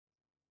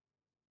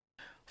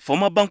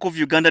Former Bank of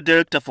Uganda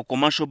Director for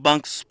Commercial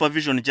Bank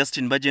Supervision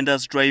Justin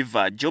Bagyenda's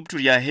driver Job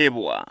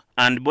Tulyahebwa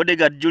and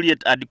bodyguard Juliet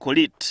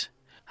Adikolit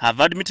have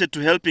admitted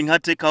to helping her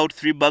take out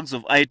 3 bags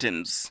of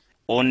items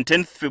on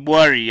 10th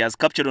February as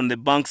captured on the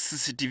bank's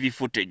CCTV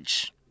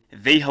footage.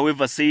 They,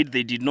 however, said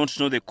they did not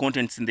know the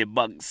contents in the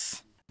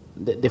bags.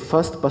 The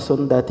first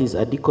person, that is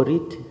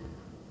Adikolit,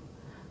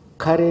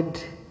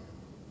 carried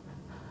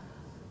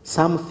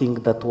something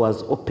that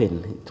was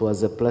open. It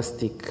was a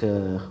plastic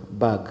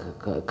bag,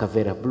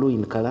 Kavera, blue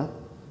in color.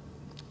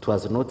 It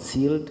was not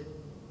sealed,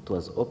 it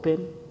was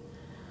open,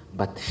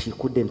 but she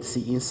couldn't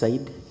see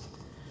inside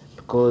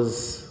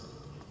because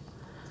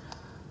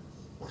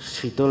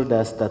she told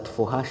us that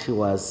for her she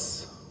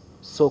was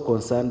so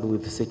concerned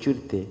with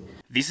security.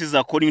 This is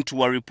according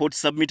to a report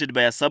submitted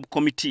by a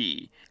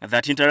subcommittee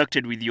that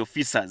interacted with the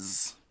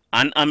officers.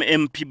 An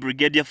MP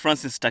Brigadier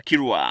Francis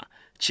Takirwa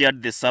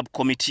chaired the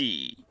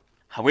subcommittee.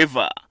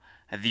 However,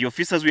 the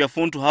officers were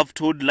found to have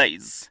told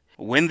lies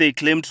when they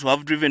claimed to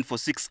have driven for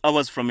 6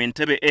 hours from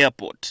Entebbe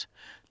Airport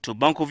to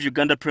Bank of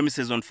Uganda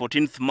premises on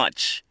 14th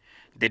March.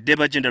 The day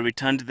Bagyenda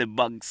returned the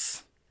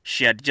bags.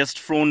 She had just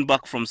flown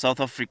back from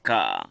South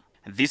Africa.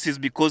 This is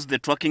because the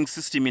tracking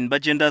system in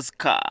Bagyenda's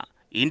car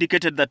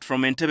indicated that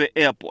from Entebbe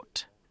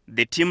Airport,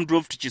 the team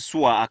drove to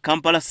Chiswa, a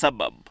Kampala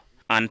suburb,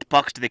 and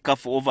parked the car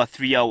for over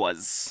 3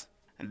 hours.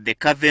 The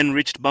car then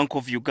reached Bank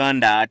of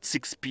Uganda at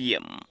 6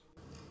 p.m.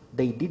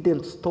 They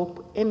didn't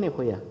stop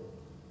anywhere,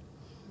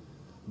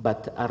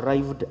 but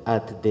arrived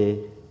at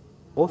the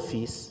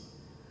office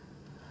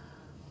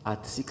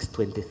at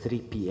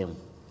 6:23 p.m.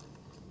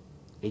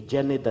 A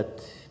journey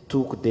that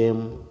took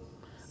them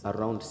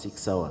around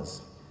 6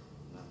 hours.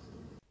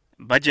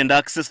 Bagyenda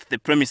accessed the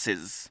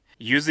premises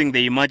using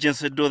the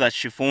emergency door that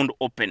she found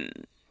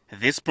open.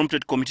 This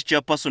prompted committee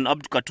chairperson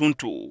Abdu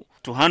Katuntu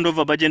to hand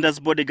over Bagyenda's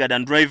bodyguard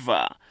and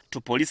driver to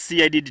police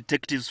CID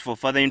detectives for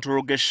further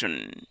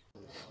interrogation.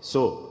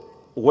 So,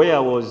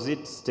 where was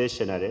it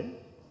stationary?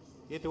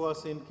 It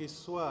was in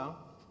Kiswa.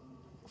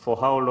 For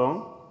how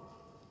long?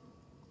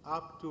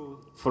 Up to...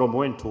 From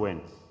when to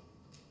when?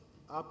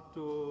 Up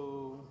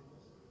to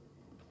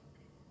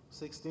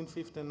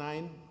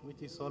 1659,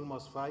 which is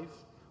almost 5.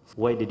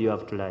 Why did you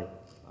have to lie?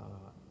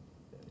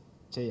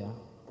 Chair,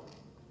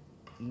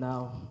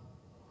 now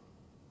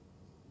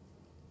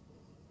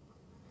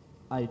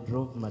I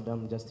drove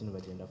Madam Justin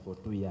Bagyenda for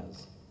 2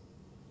 years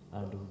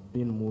and we've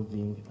been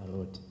moving a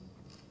lot.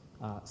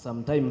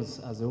 Sometimes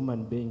as a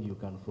human being you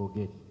can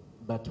forget,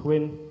 but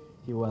when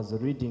he was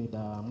reading the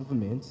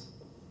movements,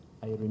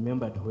 I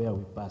remembered where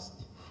we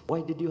passed. Why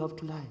did you have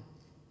to lie?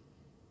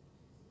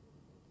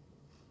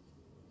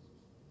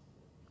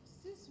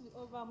 Since we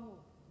overmoved.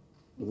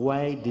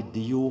 Why did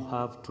you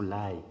have to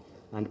lie?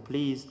 And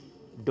please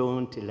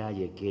don't lie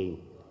again.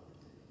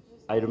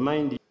 I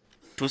remind you.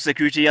 2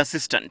 security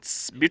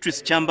assistants,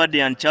 Beatrice Chambade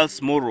and Charles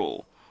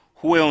Morrow,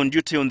 who were on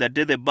duty on the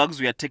day the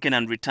bags were taken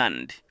and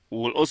returned,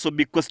 will also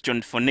be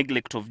questioned for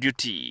neglect of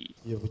duty.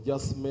 You've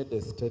just made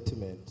a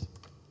statement.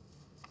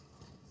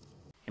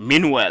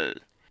 Meanwhile,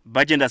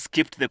 Bagyenda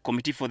skipped the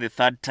committee for the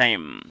 3rd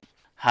time.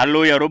 Her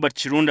lawyer Robert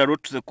Chirunda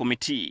wrote to the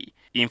committee,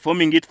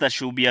 informing it that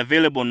she will be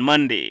available on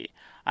Monday,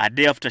 a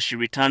day after she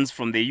returns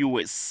from the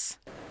US.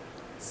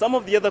 Some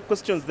of the other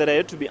questions that are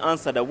yet to be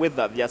answered are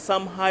whether there are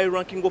some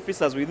high-ranking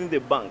officers within the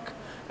bank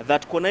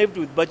that connived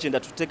with Bagyenda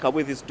to take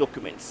away these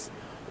documents.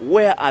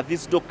 Where are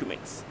these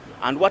documents?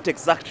 And what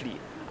exactly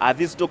are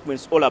these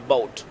documents all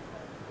about?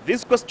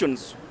 These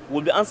questions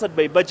will be answered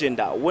by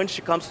Bagyenda when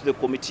she comes to the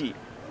committee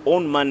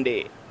on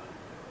Monday.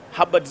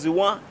 Habad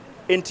Ziwa,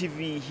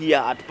 NTV here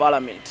at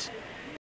Parliament.